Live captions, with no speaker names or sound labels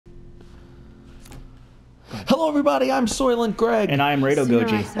Hello everybody, I'm SoylentGreg. And I am Rado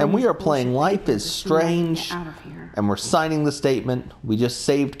Goji. And we are playing Life is Strange. Out of here. And we're signing the statement. We just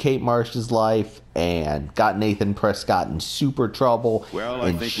saved Kate Marsh's life and got Nathan Prescott in super trouble. Well, I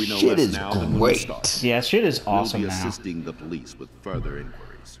and think we know shit less is now than when we great. started. Yeah, shit is awesome We'll be now. assisting the police with further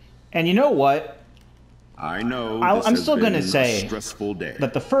inquiries. And you know what? I know I'm still going to say a stressful day.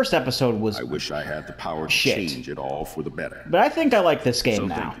 that the first episode was I wish I had the power to shit. change it all for the better. But I think I like this game So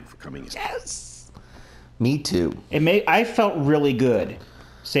now. thank you for coming in. Yes. Me too. I felt really good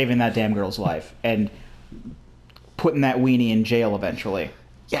saving that damn girl's life and putting that weenie in jail eventually.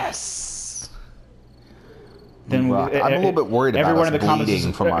 Yes. Then I'm a little bit worried about everyone us in the comments bleeding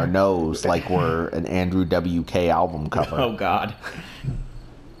is- from our nose like we're an Andrew WK album cover. Oh God.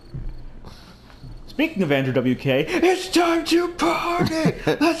 Speaking of Andrew WK, it's time to party!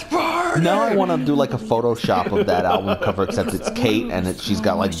 Let's party! Now I want to do like a Photoshop of that album cover, except it's Kate and she's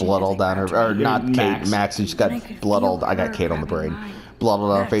got like blood all down her, or not Max. Kate, Max, and she's got blood all. I got Kate on the brain, blood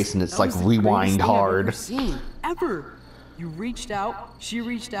all on her face, and it's like rewind hard. Ever. You reached out, she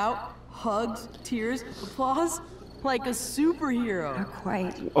reached out, hugs, tears, applause, like a superhero. Not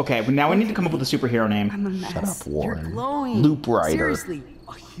quite. Okay, but now we need to come up with a superhero name. I'm a mess. Shut up, You're Warren. glowing. Loop Rider. Seriously,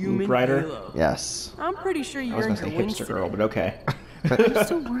 a human Loop Rider? halo. Yes. I'm pretty sure you I was earned gonna say your wings hipster girl, today. but okay. I'm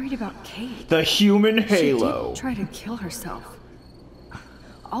so worried about Kate. The human She halo. did try to kill herself.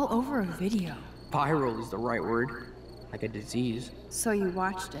 All over a video. Viral is the right word. Like a disease. So you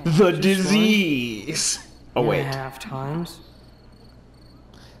watched it. The disease. Oh wait. Half times.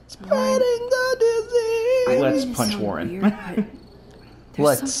 Spreading the disease. Let's It's punch so Warren. weird, but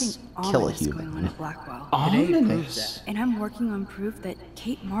there's Let's something kill a ominous human. going on at Blackwell. Ominous. And I'm working on proof that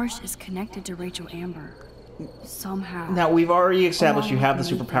Kate Marsh is connected to Rachel Amber. Somehow. Now we've already established you have the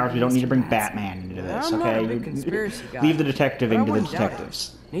superpowers. We don't need to bring Batman into this, I'm not a okay? big conspiracy guy, Leave the detective but I into the wouldn't doubt it.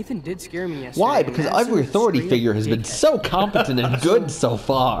 detectives. Nathan did scare me yesterday. Why? and Because Madison every was authority straight figure up has been dickhead. so competent and good so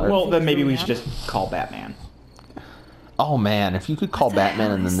far. Well, then maybe we should just call Batman. Oh man, if you could call What the Batman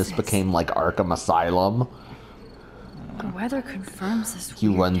hell and then is this this? became like Arkham Asylum, The weather confirms this. you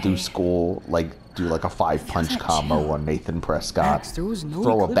weird run through day. school, like do like a 5-punch like combo chill. on Nathan Prescott, Max, there was no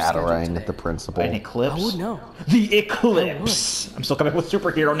throw a eclipse scheduled batarang today. at the principal. An eclipse? I would know. The Eclipse. I'm still coming up with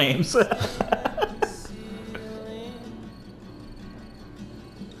superhero names.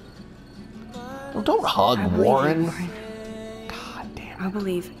 Oh, don't hug I believe you, Warren. God damn. I'll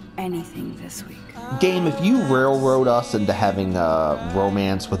believe anything this week. Game, if you railroad us into having a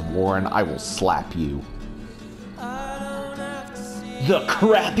romance with Warren, I will slap you. The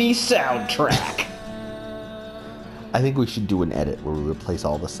crappy soundtrack. I think we should do an edit where we replace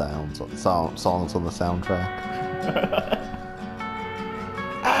all the songs on the soundtrack.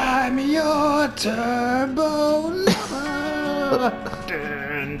 I'm your turbo lover.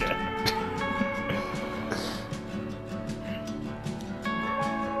 Dun, dun.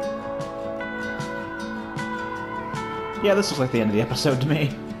 Yeah, this looks like the end of the episode to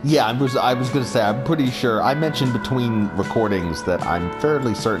me. Yeah, I was gonna say, I'm pretty sure, I mentioned between recordings that I'm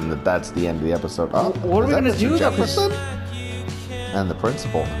fairly certain that that's the end of the episode. Oh, What are we is that gonna Mr. do about this? Jefferson? And the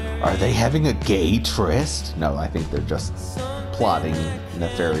principal. Are they having a gay tryst? No, I think they're just plotting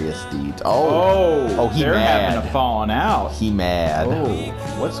nefarious deeds. Oh, he they're mad. having a falling out. He mad. Oh,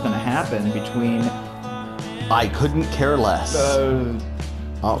 what's gonna happen between? I couldn't care less.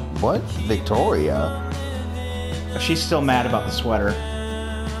 Oh, what? Victoria? She's still mad about the sweater.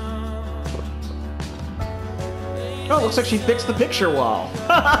 Oh, it looks like she fixed the picture wall.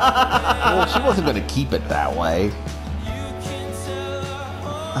 Well, she wasn't gonna keep it that way.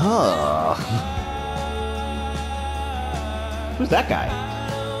 Ugh. Who's that guy?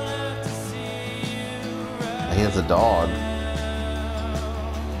 He has a dog.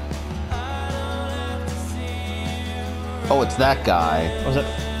 Oh, it's that guy. Was it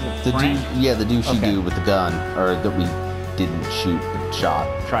The Frank? dude, yeah, the douchey Okay. dude with the gun, or that we didn't shoot, but shot.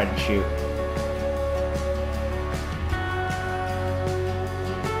 Tried to shoot.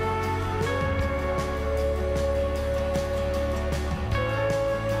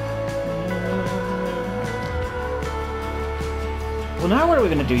 Well, now what are we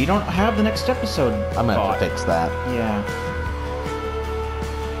gonna do? You don't have the next episode. I'm gonna have thought. to fix that. Yeah.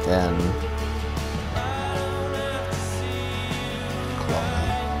 And Chloe.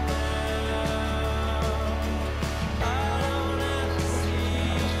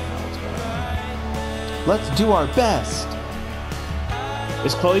 Let's do our best.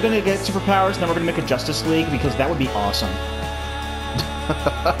 Is Chloe gonna get superpowers and then we're gonna make a Justice League? Because that would be awesome.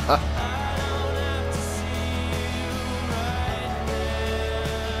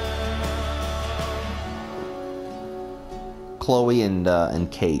 Chloe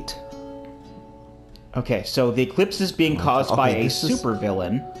and Kate. Okay, so the eclipse is being caused by a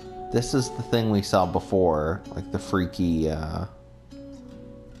supervillain. This is the thing we saw before, like the freaky. Did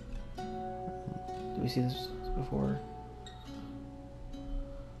we see this before?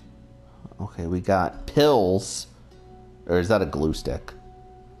 Okay, we got pills, or is that a glue stick?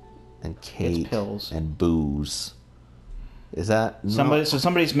 And Kate pills. and booze. Is that somebody? So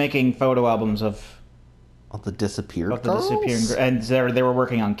somebody's making photo albums of the disappeared of the girls? disappearing, and they were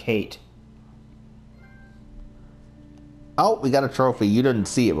working on Kate. Oh, we got a trophy. You didn't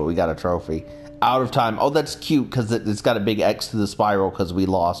see it, but we got a trophy. Out of time. Oh, that's cute because it's got a big X to the spiral because we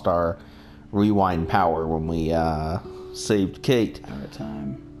lost our rewind power when we saved Kate. Out of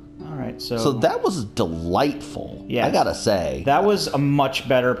time. All right, so that was delightful. Yeah, I gotta say that was a much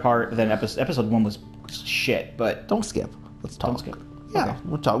better part than episode 1 was shit. But don't skip. Let's talk. Don't skip. Yeah, Okay.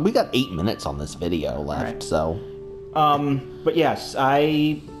 we'll talk. We got 8 minutes on this video left, right. so. But yes,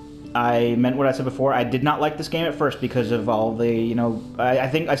 I meant what I said before. I did not like this game at first because of all the,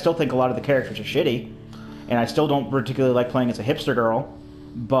 I still think a lot of the characters are shitty, and I still don't particularly like playing as a hipster girl,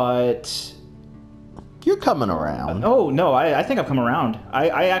 but... You're coming around. Oh, no, I think I've come around.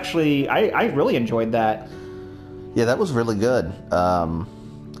 I actually really enjoyed that. Yeah, that was really good.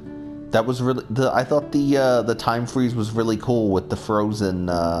 That was really... I thought the time freeze was really cool with the frozen...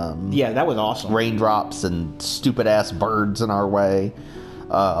 yeah, that was awesome. Raindrops and stupid-ass birds in our way.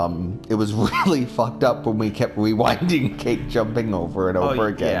 It was really fucked up when we kept rewinding Kate jumping over and over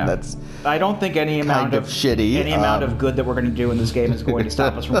again. Yeah. That's I don't think any amount of shitty. Any amount of good that we're going to do in this game is going to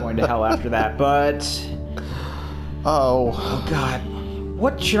stop us from going to hell after that. But oh god,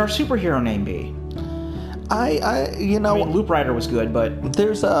 what should our superhero name be? I mean, Loop Rider was good, but the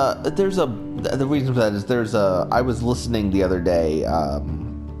reason for that is I was listening the other day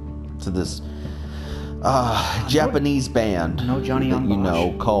to this Japanese band Johnny that you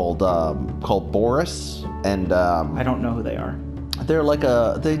know called Boris, and I don't know who they are. They're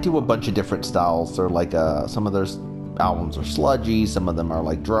they do a bunch of different styles. They're like some of their albums are sludgy, some of them are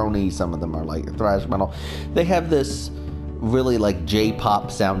like droney, some of them are like thrash metal. They have this really like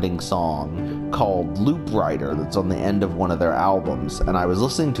J-pop sounding song called Loop Rider that's on the end of one of their albums, and I was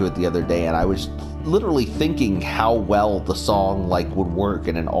listening to it the other day and I was literally thinking how well the song would work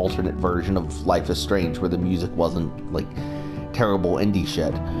in an alternate version of Life is Strange where the music wasn't like terrible indie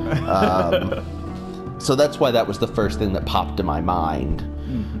shit. So that's why that was the first thing that popped in my mind.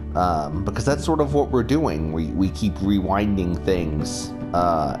 Because that's sort of what we're doing. We keep rewinding things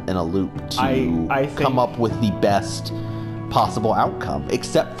in a loop to I think... come up with the best possible outcome,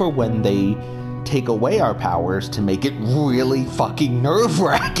 except for when they take away our powers to make it really fucking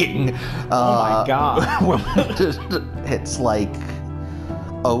nerve-wracking. Oh my god. It's like,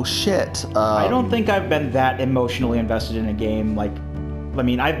 oh shit. I don't think I've been that emotionally invested in a game I've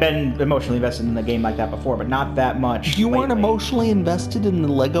been emotionally invested in a game like that before, but not that much. You weren't emotionally invested in the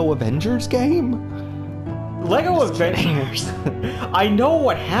Lego Avengers game? Lego Avengers? I know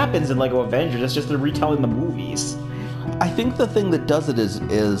what happens in Lego Avengers, it's just they're retelling the movies. I think the thing that does it is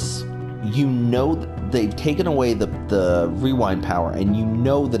they've taken away the rewind power, and you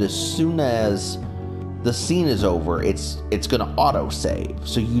know that as soon as the scene is over, it's gonna auto-save,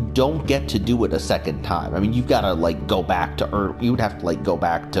 so you don't get to do it a second time. I mean, you've got to go back to you would have to go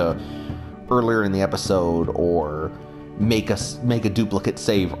back to earlier in the episode or make a duplicate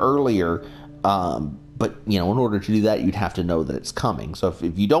save earlier. But in order to do that, you'd have to know that it's coming. So if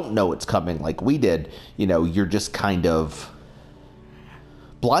you don't know it's coming, like we did, you're just kind of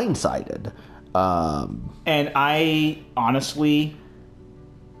blindsided. And I honestly.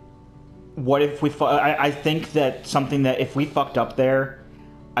 What if we... I think that something that if we fucked up there,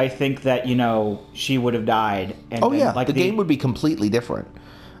 I think that, she would have died. And the game would be completely different.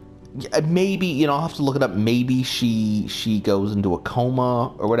 Maybe, I'll have to look it up. Maybe she goes into a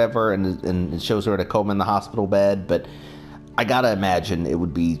coma or whatever, and it shows her in a coma in the hospital bed, but I gotta imagine it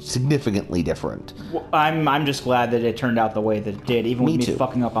would be significantly different. Well, I'm just glad that it turned out the way that it did, even with me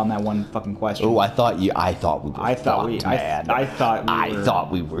fucking up on that one fucking question. Oh, I thought we were I thought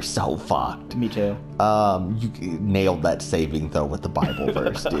we were so fucked. Me too. You nailed that saving though with the Bible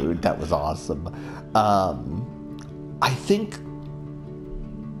verse, dude. That was awesome. I think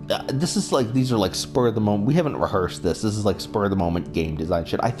this is these are spur of the moment. We haven't rehearsed this. This is spur of the moment game design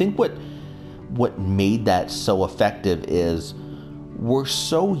shit. I think what made that so effective is we're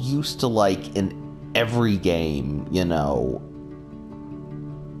so used to in every game,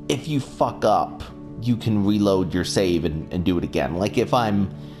 if you fuck up, you can reload your save and do it again. If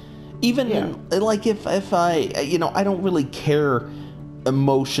I'm even if I I don't really care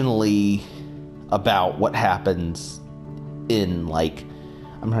emotionally about what happens in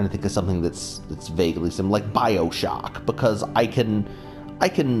I'm trying to think of something that's vaguely similar, like BioShock, because I can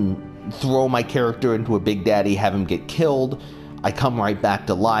throw my character into a Big Daddy, have him get killed. I come right back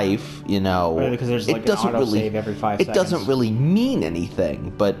to life, you know. Right, because there's like an autosave every 5 seconds. It doesn't really mean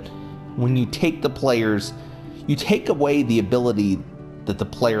anything, but when you take you take away the ability that the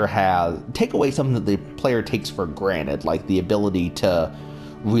player has, take away something that the player takes for granted, like the ability to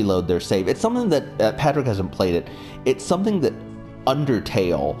reload their save. It's something that Patrick hasn't played it. It's something that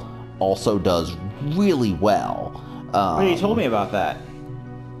Undertale also does really well. You told me about that.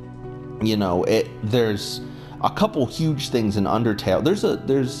 You know, there's a couple huge things in Undertale.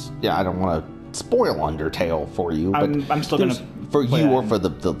 There's I don't want to spoil Undertale for you, but I'm still gonna for you or for the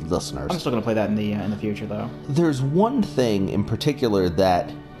listeners. I'm still gonna play that in the future, though. There's one thing in particular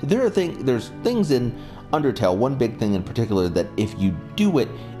that there's things in Undertale. One big thing in particular that if you do it,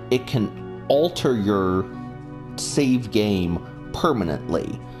 it can alter your save game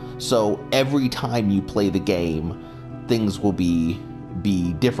permanently. So every time you play the game, things will be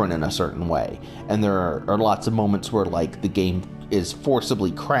different in a certain way. And there are lots of moments where like the game is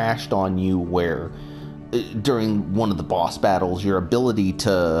forcibly crashed on you, where during one of the boss battles your ability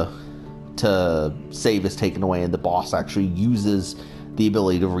to save is taken away, and the boss actually uses the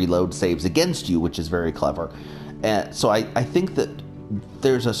ability to reload saves against you, which is very clever. And so I think that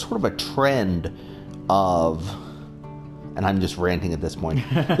there's a sort of a trend of, and I'm just ranting at this point,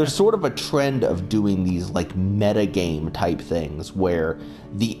 there's sort of a trend of doing these like meta game type things where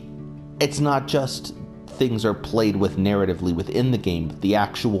it's not just things are played with narratively within the game, but the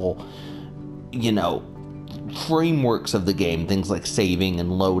actual, you know, frameworks of the game, things like saving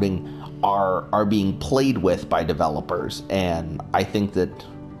and loading, are being played with by developers. And I think that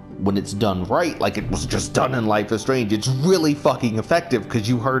when it's done right, like it was just done in Life is Strange, it's really fucking effective, because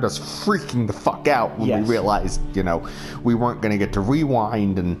you heard us freaking the fuck out when we realized, you know, we weren't going to get to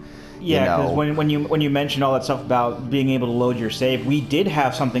rewind. And yeah, because when you mentioned all that stuff about being able to load your save, we did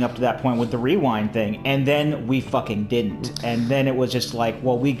have something up to that point with the rewind thing, and then we fucking didn't. And then it was just like,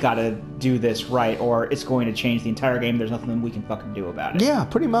 well, we gotta do this right, or it's going to change the entire game. There's nothing we can fucking do about it. Yeah,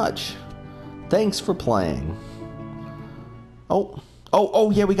 pretty much. Thanks for playing.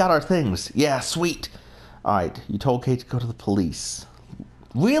 Oh, yeah, we got our things. Yeah, sweet. All right, you told Kate to go to the police.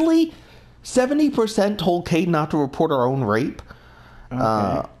 Really? 70% told Kate not to report her own rape?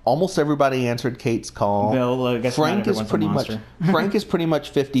 Okay. Almost everybody answered Kate's call. Well, I guess Frank is pretty much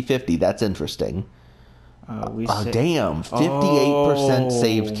 50-50. That's interesting. Damn, 58%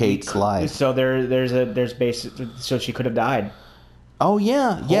 saved Kate's life. So so she could have died. Oh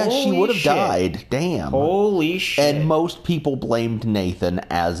yeah, Holy she would have shit. died. Damn. Holy shit. And most people blamed Nathan,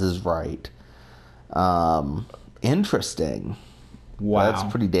 as is right. Interesting. Wow. That's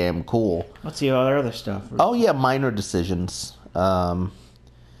pretty damn cool. Let's see all our other stuff. Oh yeah, minor decisions. That's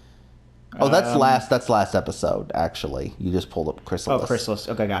last episode, actually. You just pulled up Chrysalis. Oh, Chrysalis.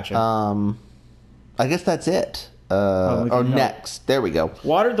 Okay, gotcha. I guess that's it. Next. There we go.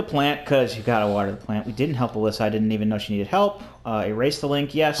 Watered the plant, because you gotta water the plant. We didn't help Alyssa. I didn't even know she needed help. Erase the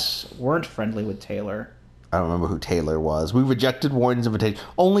link. Yes. Weren't friendly with Taylor. I don't remember who Taylor was. We rejected Warren's invitation.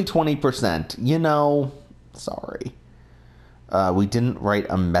 Only 20%. You know, sorry. We didn't write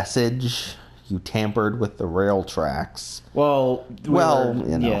a message. You tampered with the rail tracks. Well,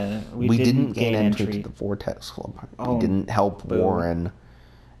 we didn't gain entry to the Vortex Club. We didn't help Warren.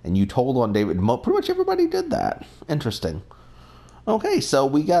 And you told on David. Pretty much everybody did that. Interesting. Okay, so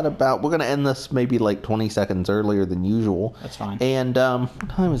we're going to end this maybe like 20 seconds earlier than usual. That's fine. And what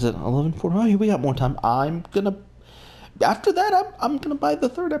time is it? 11:40. Oh, we got more time. After that, I'm going to buy the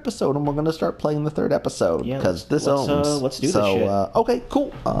third episode, and we're going to start playing the third episode, because this owns. Let's do this shit. Okay,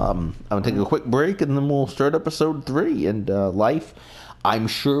 cool. I'm going to take a quick break, and then we'll start episode 3, and life, I'm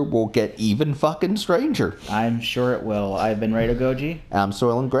sure, will get even fucking stranger. I'm sure it will. I've been Rado Goji. I'm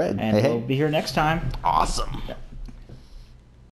SoylentGreg. And we'll be here next time. Awesome.